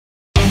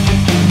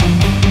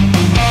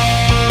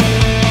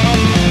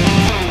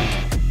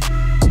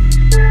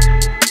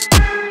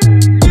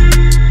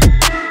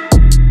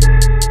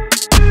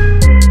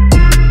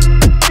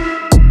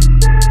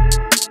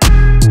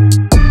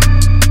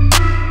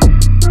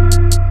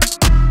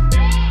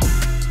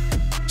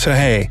So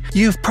hey,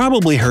 you've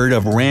probably heard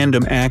of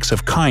random acts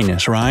of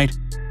kindness, right?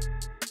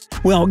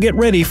 Well, get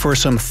ready for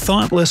some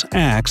thoughtless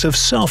acts of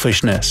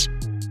selfishness.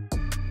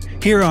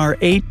 Here are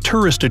 8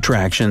 tourist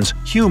attractions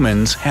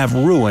humans have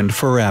ruined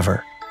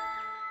forever.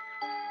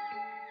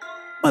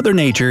 Mother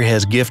Nature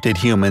has gifted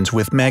humans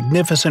with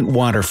magnificent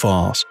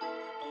waterfalls,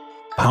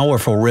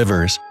 powerful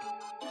rivers,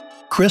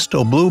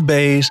 crystal blue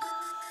bays,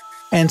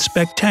 and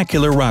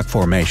spectacular rock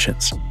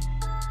formations.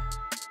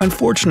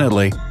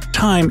 Unfortunately,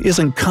 time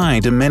isn't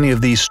kind to many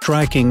of these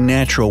striking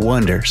natural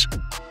wonders.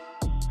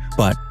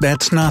 But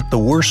that's not the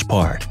worst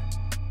part.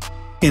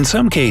 In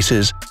some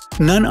cases,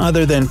 none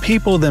other than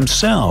people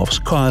themselves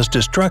cause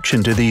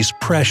destruction to these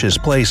precious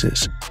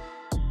places.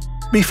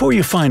 Before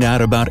you find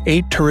out about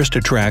 8 tourist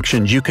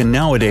attractions you can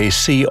nowadays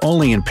see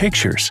only in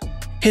pictures,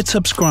 hit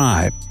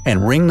subscribe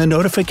and ring the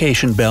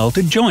notification bell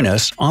to join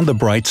us on the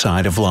bright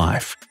side of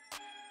life.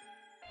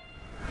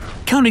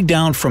 Counting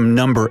down from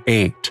number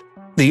 8,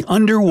 the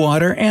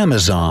underwater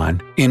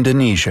Amazon,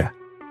 Indonesia.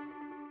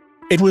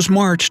 It was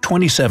March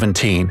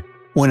 2017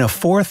 when a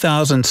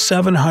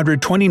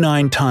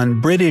 4,729-ton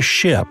British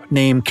ship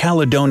named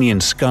Caledonian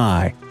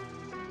Sky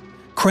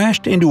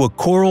crashed into a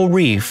coral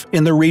reef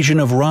in the region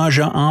of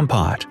Raja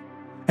Ampat,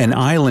 an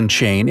island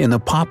chain in the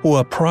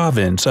Papua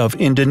province of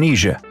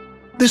Indonesia.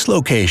 This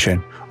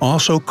location,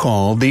 also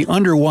called the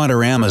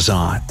underwater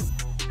Amazon,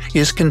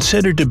 is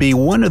considered to be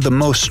one of the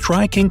most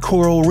striking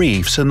coral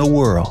reefs in the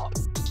world.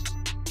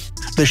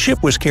 The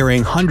ship was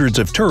carrying hundreds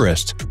of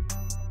tourists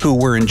who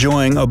were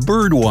enjoying a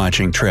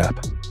bird-watching trip.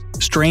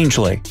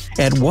 Strangely,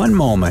 at one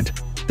moment,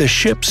 the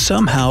ship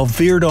somehow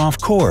veered off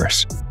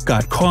course,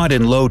 got caught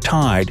in low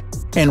tide,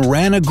 and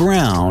ran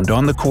aground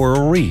on the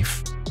coral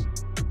reef.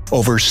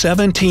 Over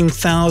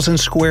 17,000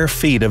 square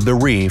feet of the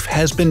reef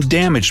has been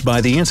damaged by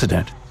the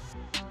incident.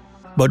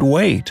 But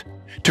wait,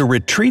 to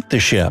retrieve the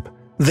ship,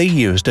 they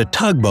used a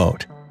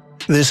tugboat.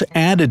 This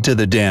added to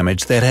the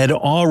damage that had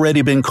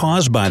already been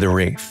caused by the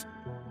reef.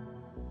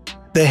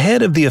 The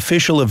head of the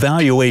official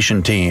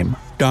evaluation team,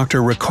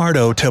 Dr.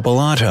 Ricardo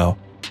Tipolato,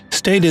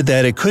 stated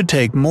that it could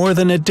take more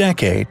than a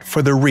decade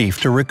for the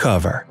reef to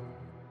recover.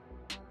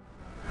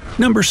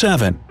 Number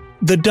 7.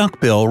 The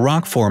Duckbill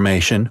Rock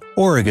Formation,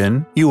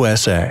 Oregon,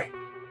 USA.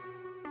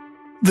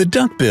 The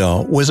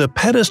Duckbill was a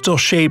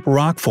pedestal-shaped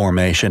rock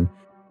formation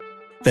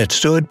that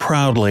stood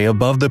proudly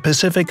above the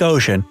Pacific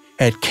Ocean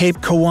at Cape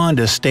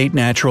Kiwanda State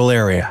Natural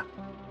Area.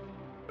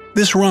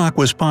 This rock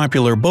was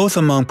popular both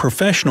among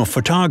professional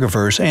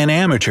photographers and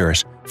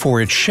amateurs for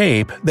its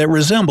shape that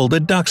resembled a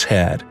duck's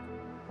head.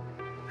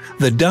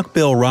 The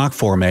Duckbill Rock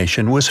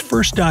Formation was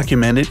first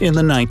documented in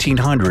the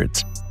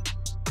 1900s.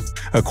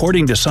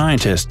 According to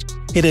scientists,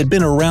 it had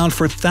been around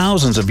for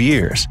thousands of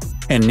years,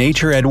 and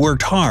nature had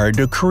worked hard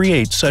to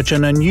create such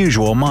an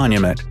unusual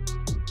monument.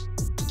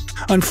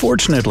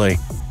 Unfortunately,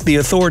 the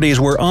authorities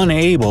were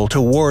unable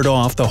to ward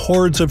off the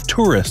hordes of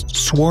tourists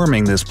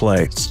swarming this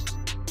place.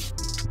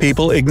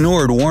 People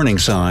ignored warning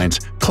signs,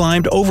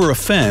 climbed over a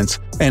fence,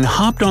 and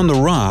hopped on the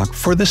rock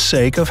for the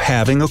sake of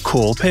having a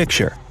cool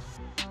picture.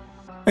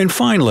 And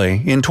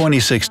finally, in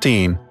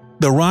 2016,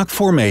 the rock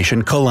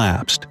formation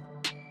collapsed.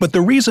 But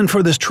the reason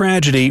for this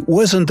tragedy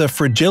wasn't the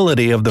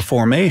fragility of the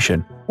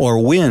formation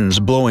or winds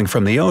blowing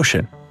from the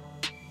ocean.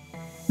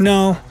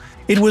 No,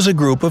 it was a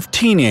group of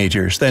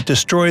teenagers that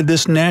destroyed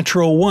this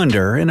natural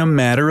wonder in a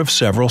matter of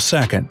several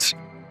seconds.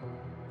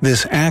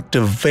 This act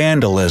of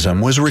vandalism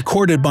was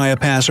recorded by a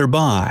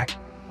passerby.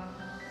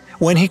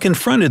 When he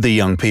confronted the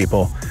young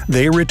people,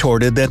 they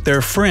retorted that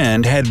their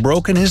friend had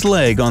broken his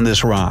leg on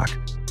this rock.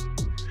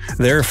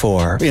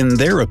 Therefore, in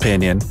their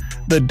opinion,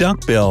 the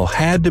duckbill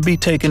had to be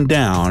taken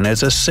down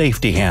as a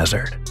safety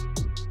hazard.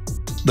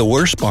 The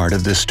worst part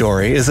of this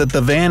story is that the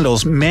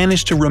vandals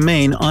managed to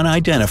remain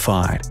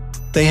unidentified.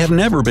 They have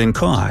never been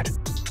caught.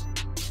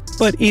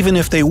 But even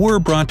if they were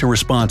brought to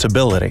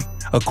responsibility,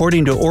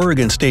 according to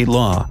Oregon state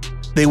law,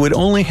 they would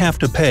only have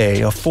to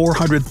pay a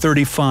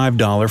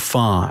 $435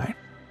 fine.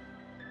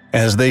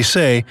 As they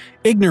say,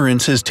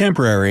 ignorance is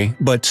temporary,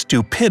 but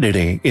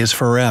stupidity is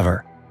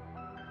forever.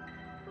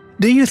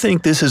 Do you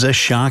think this is a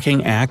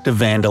shocking act of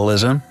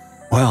vandalism?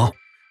 Well,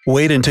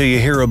 wait until you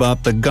hear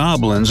about the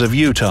Goblins of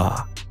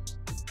Utah.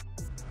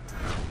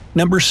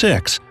 Number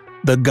 6.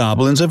 The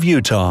Goblins of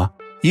Utah,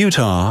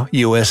 Utah,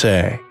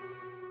 USA.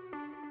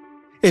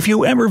 If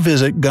you ever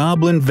visit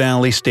Goblin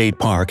Valley State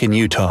Park in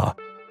Utah,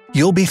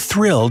 you'll be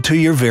thrilled to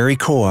your very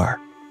core.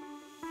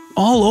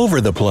 All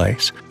over the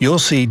place, you'll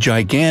see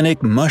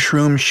gigantic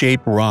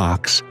mushroom-shaped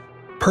rocks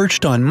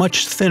perched on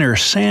much thinner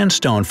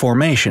sandstone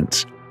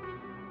formations.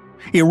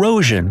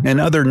 Erosion and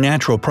other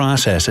natural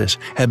processes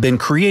have been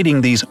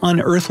creating these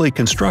unearthly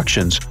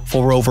constructions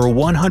for over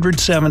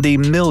 170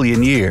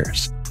 million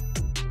years.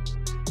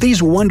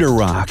 These wonder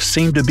rocks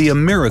seem to be a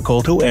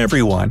miracle to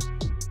everyone,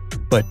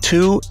 but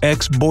 2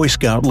 ex-Boy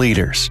Scout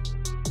leaders.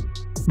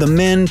 The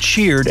men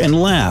cheered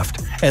and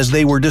laughed as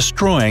they were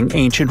destroying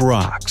ancient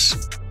rocks.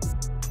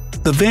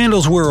 The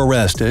vandals were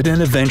arrested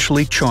and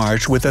eventually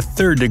charged with a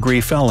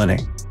third-degree felony.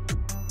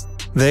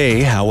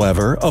 They,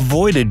 however,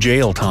 avoided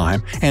jail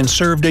time and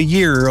served a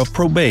year of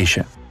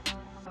probation.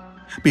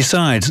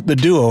 Besides, the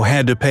duo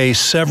had to pay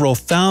several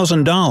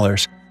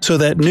 $1,000s so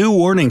that new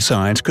warning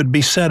signs could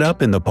be set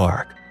up in the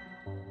park.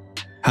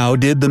 How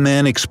did the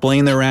men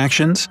explain their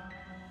actions?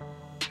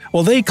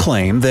 Well, they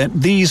claim that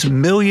these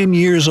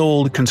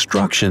million-years-old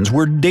constructions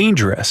were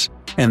dangerous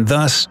and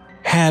thus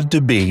had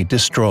to be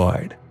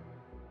destroyed.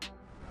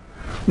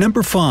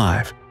 Number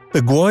 5. The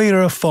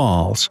Guairá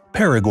Falls,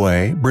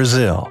 Paraguay,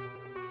 Brazil.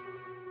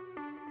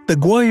 The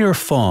Guairá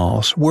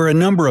Falls were a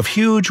number of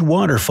huge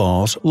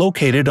waterfalls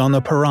located on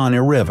the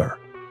Paraná River.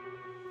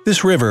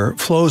 This river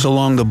flows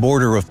along the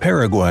border of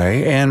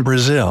Paraguay and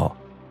Brazil.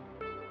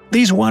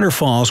 These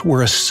waterfalls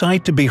were a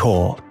sight to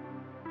behold.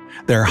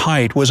 Their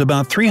height was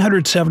about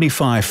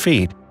 375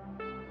 feet,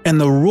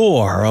 and the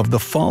roar of the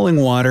falling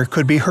water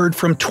could be heard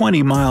from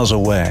 20 miles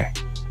away.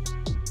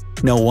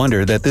 No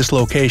wonder that this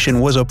location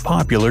was a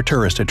popular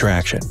tourist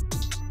attraction.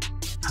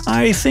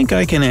 I think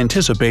I can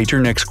anticipate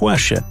your next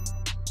question.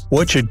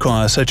 What should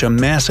cause such a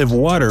massive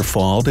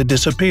waterfall to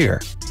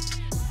disappear?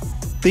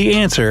 The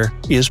answer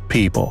is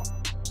people.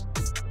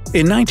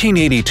 In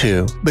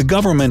 1982, the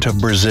government of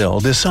Brazil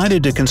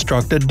decided to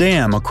construct a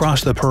dam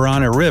across the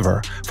Paraná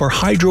River for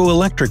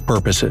hydroelectric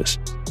purposes.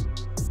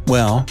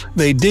 Well,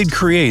 they did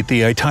create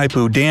the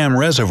Itaipu Dam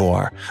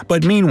Reservoir,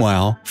 but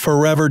meanwhile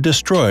forever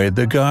destroyed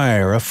the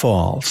Guairá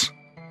Falls.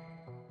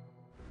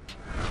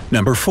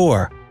 Number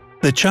 4.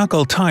 The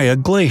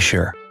Chacaltaya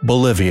Glacier,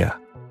 Bolivia.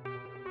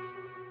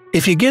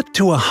 If you get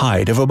to a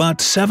height of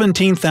about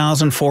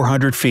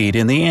 17,400 feet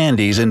in the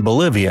Andes in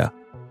Bolivia,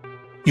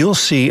 you'll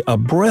see a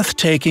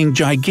breathtaking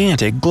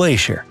gigantic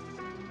glacier.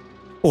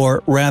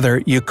 Or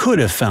rather, you could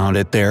have found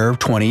it there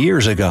 20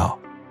 years ago.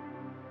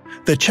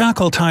 The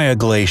Chacaltaya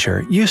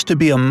Glacier used to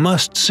be a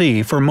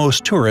must-see for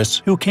most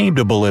tourists who came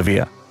to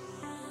Bolivia.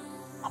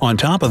 On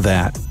top of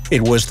that,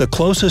 it was the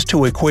closest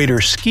to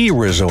equator ski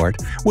resort,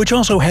 which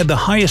also had the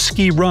highest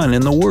ski run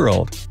in the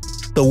world.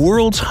 The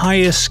world's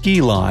highest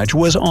ski lodge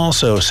was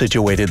also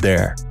situated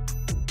there.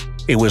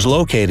 It was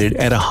located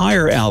at a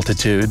higher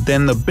altitude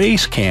than the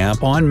base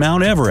camp on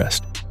Mount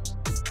Everest.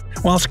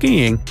 While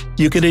skiing,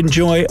 you could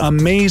enjoy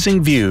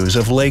amazing views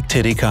of Lake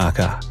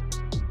Titicaca.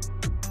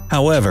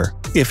 However,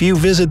 if you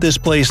visit this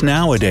place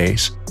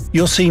nowadays,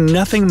 you'll see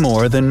nothing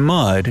more than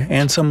mud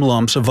and some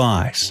lumps of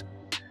ice.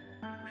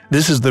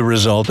 This is the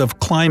result of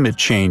climate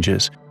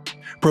changes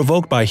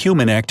provoked by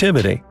human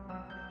activity.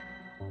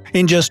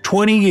 In just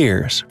 20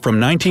 years, from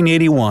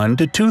 1981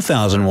 to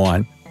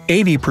 2001,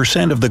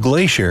 80% of the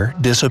glacier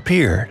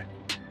disappeared.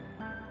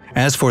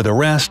 As for the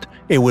rest,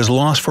 it was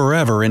lost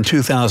forever in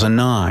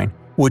 2009,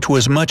 which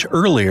was much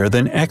earlier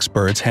than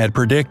experts had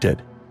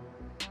predicted.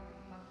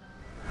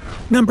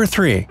 Number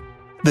 3.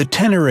 The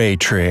Ténéré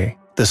Tree,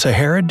 the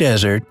Sahara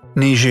Desert,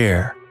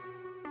 Niger.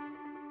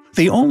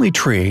 The only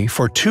tree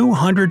for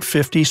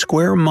 250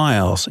 square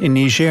miles in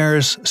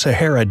Niger's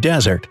Sahara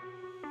Desert,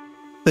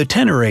 the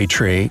Ténéré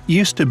Tree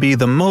used to be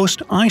the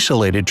most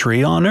isolated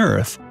tree on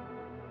Earth.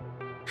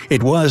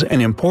 It was an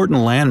important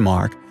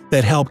landmark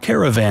that helped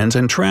caravans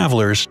and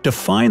travelers to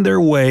find their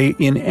way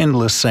in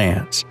endless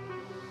sands.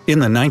 In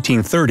the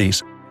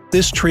 1930s,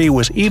 this tree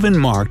was even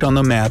marked on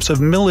the maps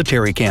of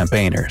military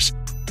campaigners.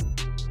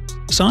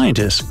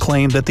 Scientists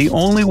claimed that the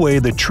only way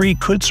the tree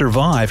could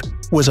survive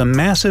was a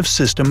massive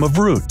system of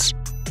roots.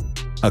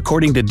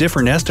 According to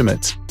different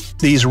estimates,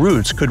 these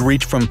roots could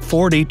reach from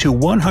 40 to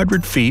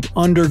 100 feet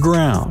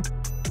underground.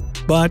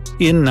 But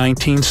in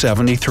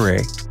 1973,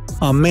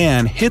 a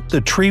man hit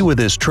the tree with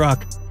his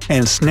truck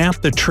and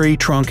snapped the tree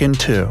trunk in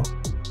two.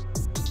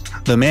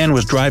 The man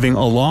was driving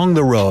along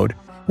the road,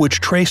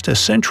 which traced a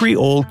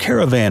century-old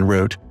caravan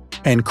route,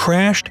 and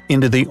crashed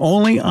into the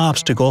only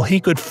obstacle he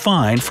could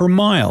find for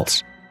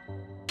miles.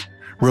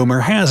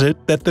 Rumor has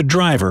it that the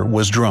driver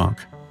was drunk.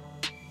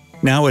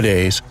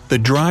 Nowadays, the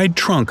dried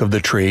trunk of the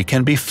tree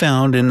can be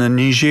found in the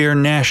Niger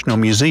National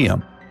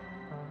Museum.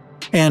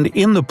 And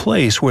in the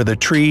place where the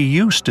tree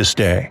used to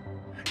stay,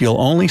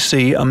 you'll only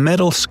see a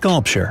metal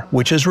sculpture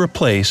which has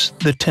replaced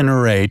the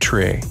Ténéré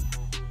Tree.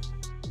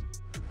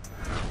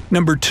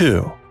 Number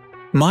 2.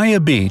 Maya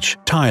Beach,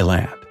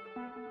 Thailand.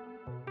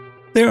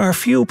 There are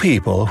few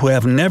people who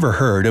have never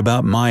heard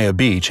about Maya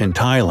Beach in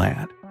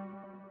Thailand.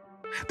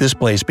 This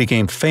place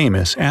became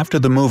famous after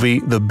the movie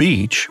The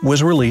Beach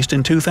was released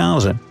in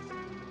 2000.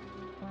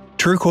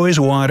 Turquoise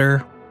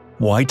water,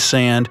 white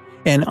sand,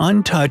 and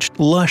untouched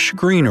lush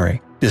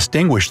greenery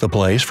distinguish the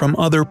place from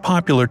other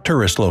popular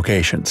tourist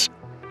locations.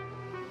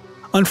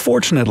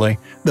 Unfortunately,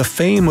 the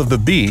fame of the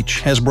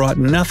beach has brought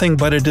nothing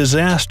but a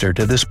disaster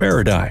to this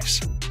paradise.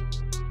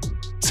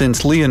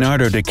 Since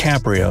Leonardo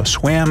DiCaprio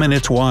swam in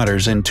its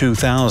waters in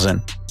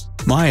 2000,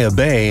 Maya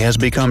Bay has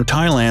become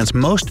Thailand's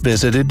most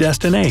visited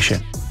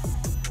destination.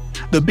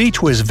 The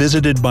beach was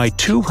visited by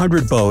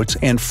 200 boats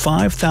and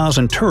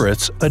 5,000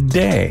 tourists a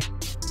day.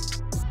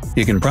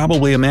 You can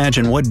probably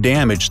imagine what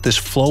damage this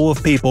flow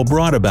of people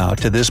brought about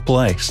to this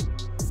place.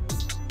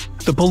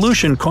 The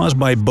pollution caused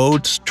by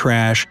boats,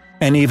 trash,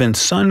 and even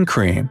sun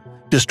cream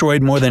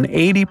destroyed more than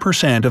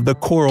 80% of the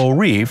coral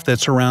reef that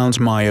surrounds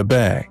Maya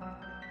Bay.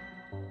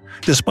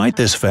 Despite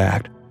this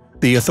fact,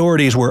 the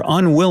authorities were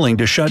unwilling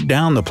to shut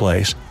down the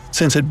place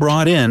since it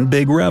brought in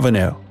big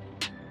revenue.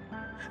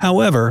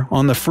 However,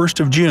 on the 1st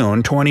of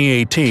June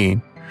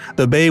 2018,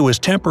 the bay was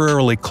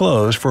temporarily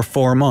closed for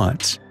 4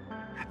 months.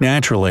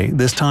 Naturally,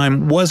 this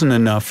time wasn't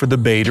enough for the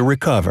bay to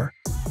recover.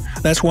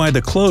 That's why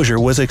the closure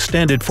was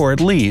extended for at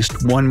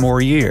least 1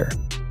 more year.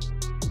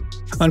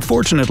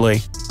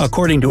 Unfortunately,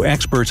 according to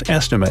experts'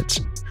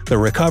 estimates, the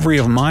recovery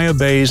of Maya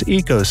Bay's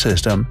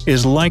ecosystem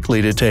is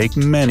likely to take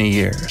many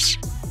years.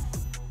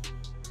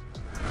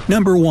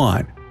 Number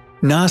 1.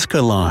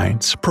 Nazca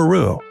Lines,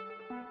 Peru.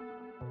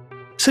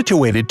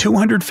 Situated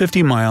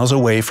 250 miles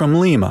away from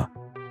Lima,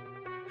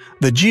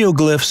 the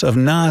geoglyphs of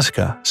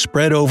Nazca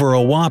spread over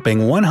a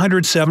whopping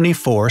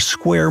 174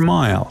 square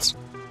miles.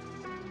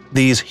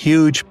 These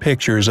huge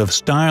pictures of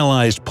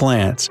stylized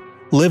plants,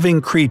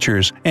 living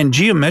creatures, and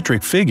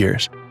geometric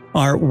figures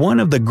are one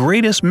of the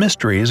greatest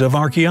mysteries of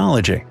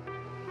archaeology.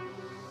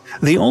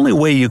 The only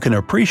way you can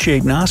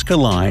appreciate Nazca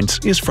Lines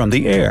is from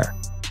the air.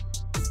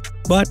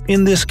 But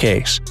in this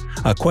case,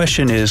 a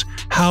question is,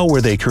 how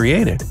were they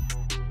created?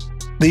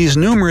 These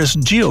numerous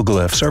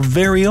geoglyphs are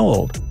very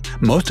old.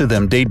 Most of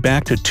them date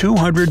back to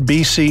 200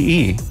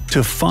 BCE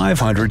to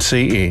 500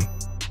 CE.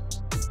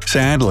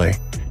 Sadly,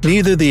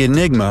 neither the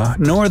enigma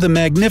nor the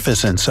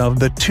magnificence of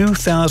the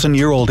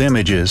 2,000-year-old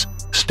images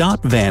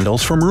stopped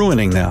vandals from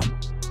ruining them.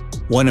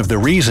 One of the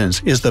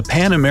reasons is the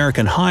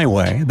Pan-American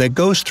Highway that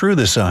goes through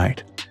the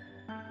site.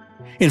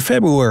 In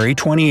February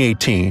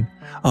 2018,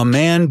 a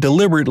man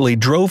deliberately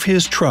drove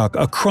his truck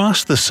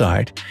across the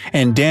site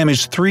and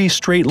damaged 3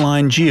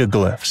 straight-line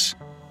geoglyphs.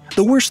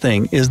 The worst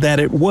thing is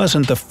that it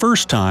wasn't the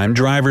first time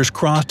drivers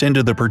crossed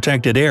into the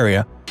protected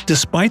area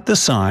despite the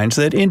signs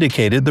that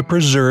indicated the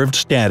preserved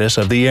status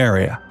of the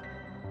area.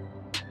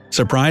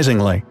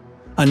 Surprisingly,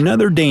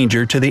 another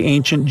danger to the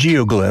ancient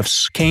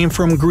geoglyphs came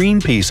from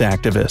Greenpeace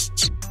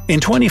activists. In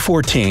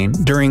 2014,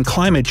 during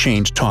climate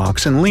change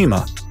talks in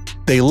Lima,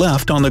 they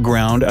left on the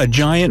ground a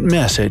giant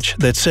message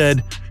that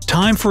said,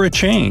 "Time for a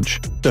change.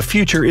 The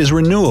future is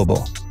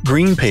renewable.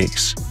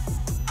 Greenpeace."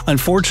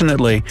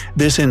 Unfortunately,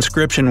 this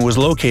inscription was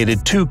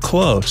located too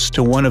close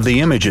to one of the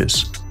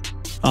images,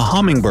 a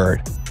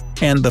hummingbird,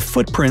 and the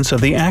footprints of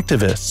the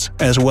activists,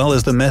 as well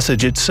as the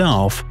message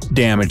itself,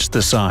 damaged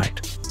the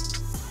site.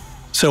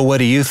 So what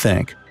do you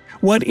think?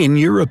 What, in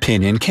your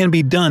opinion, can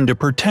be done to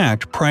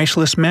protect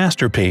priceless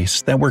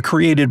masterpieces that were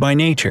created by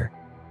nature?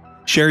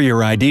 Share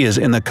your ideas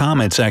in the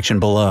comment section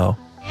below.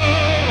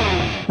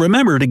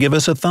 Remember to give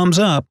us a thumbs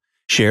up,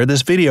 share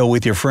this video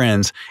with your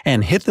friends,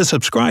 and hit the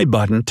subscribe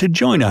button to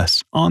join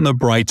us on the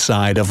bright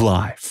side of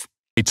life.